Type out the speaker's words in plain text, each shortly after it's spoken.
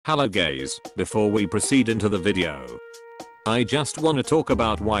Hello guys, before we proceed into the video, I just wanna talk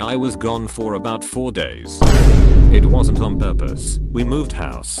about why I was gone for about 4 days. It wasn't on purpose, we moved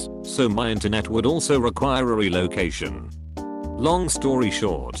house, so my internet would also require a relocation. Long story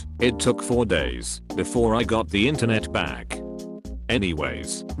short, it took 4 days before I got the internet back.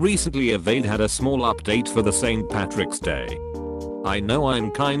 Anyways, recently Evade had a small update for the St. Patrick's Day. I know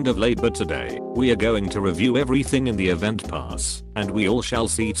I'm kind of late, but today, we are going to review everything in the event pass, and we all shall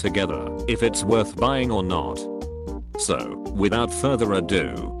see together if it's worth buying or not. So, without further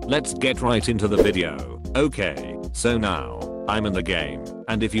ado, let's get right into the video. Okay, so now, I'm in the game,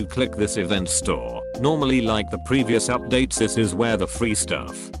 and if you click this event store, normally like the previous updates, this is where the free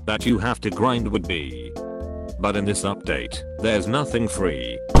stuff that you have to grind would be. But in this update, there's nothing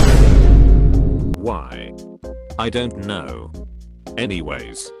free. Why? I don't know.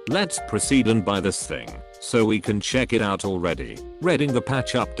 Anyways, let's proceed and buy this thing, so we can check it out already. Reading the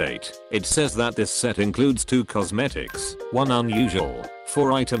patch update, it says that this set includes 2 cosmetics, 1 unusual,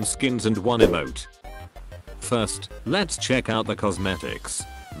 4 item skins and 1 emote. First, let's check out the cosmetics.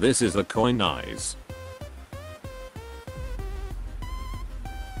 This is the coin eyes.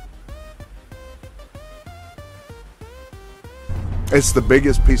 It's the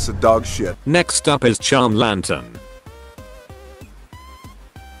biggest piece of dog shit. Next up is Charm Lantern.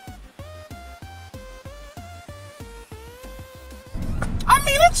 I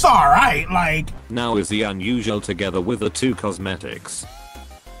mean, it's alright, like... Now is the unusual together with the 2 cosmetics.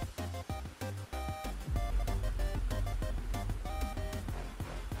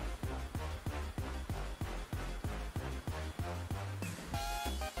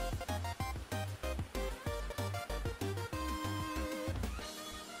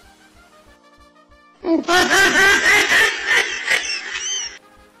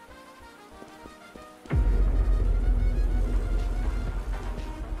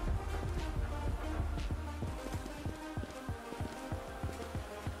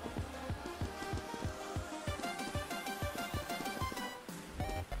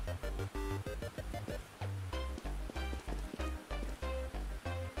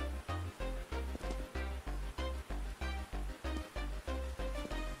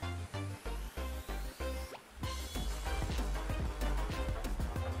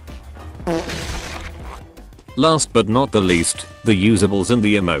 Last but not the least, the usables and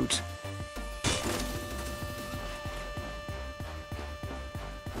the emote.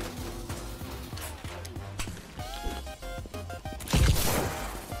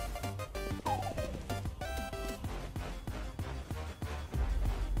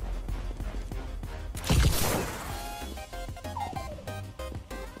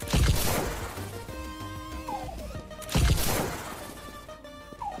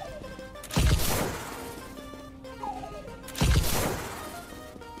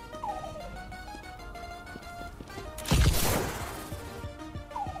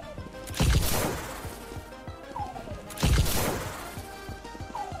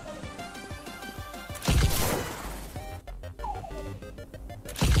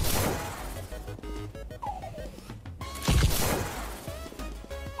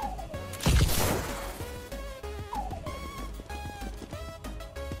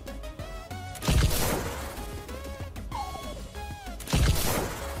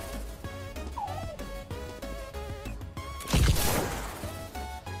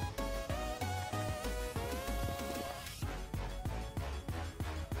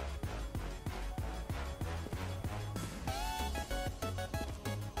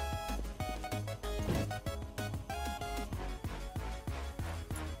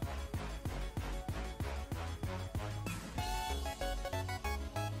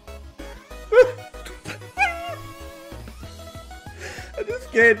 I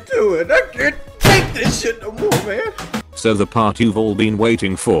just can't do it. I can't take this shit no more, man. So the part you've all been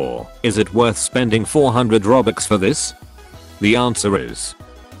waiting for, is it worth spending 400 Robux for this? The answer is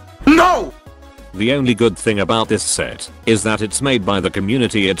No! The only good thing about this set is that it's made by the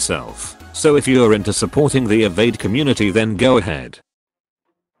community itself. So if you're into supporting the Evade community, then go ahead.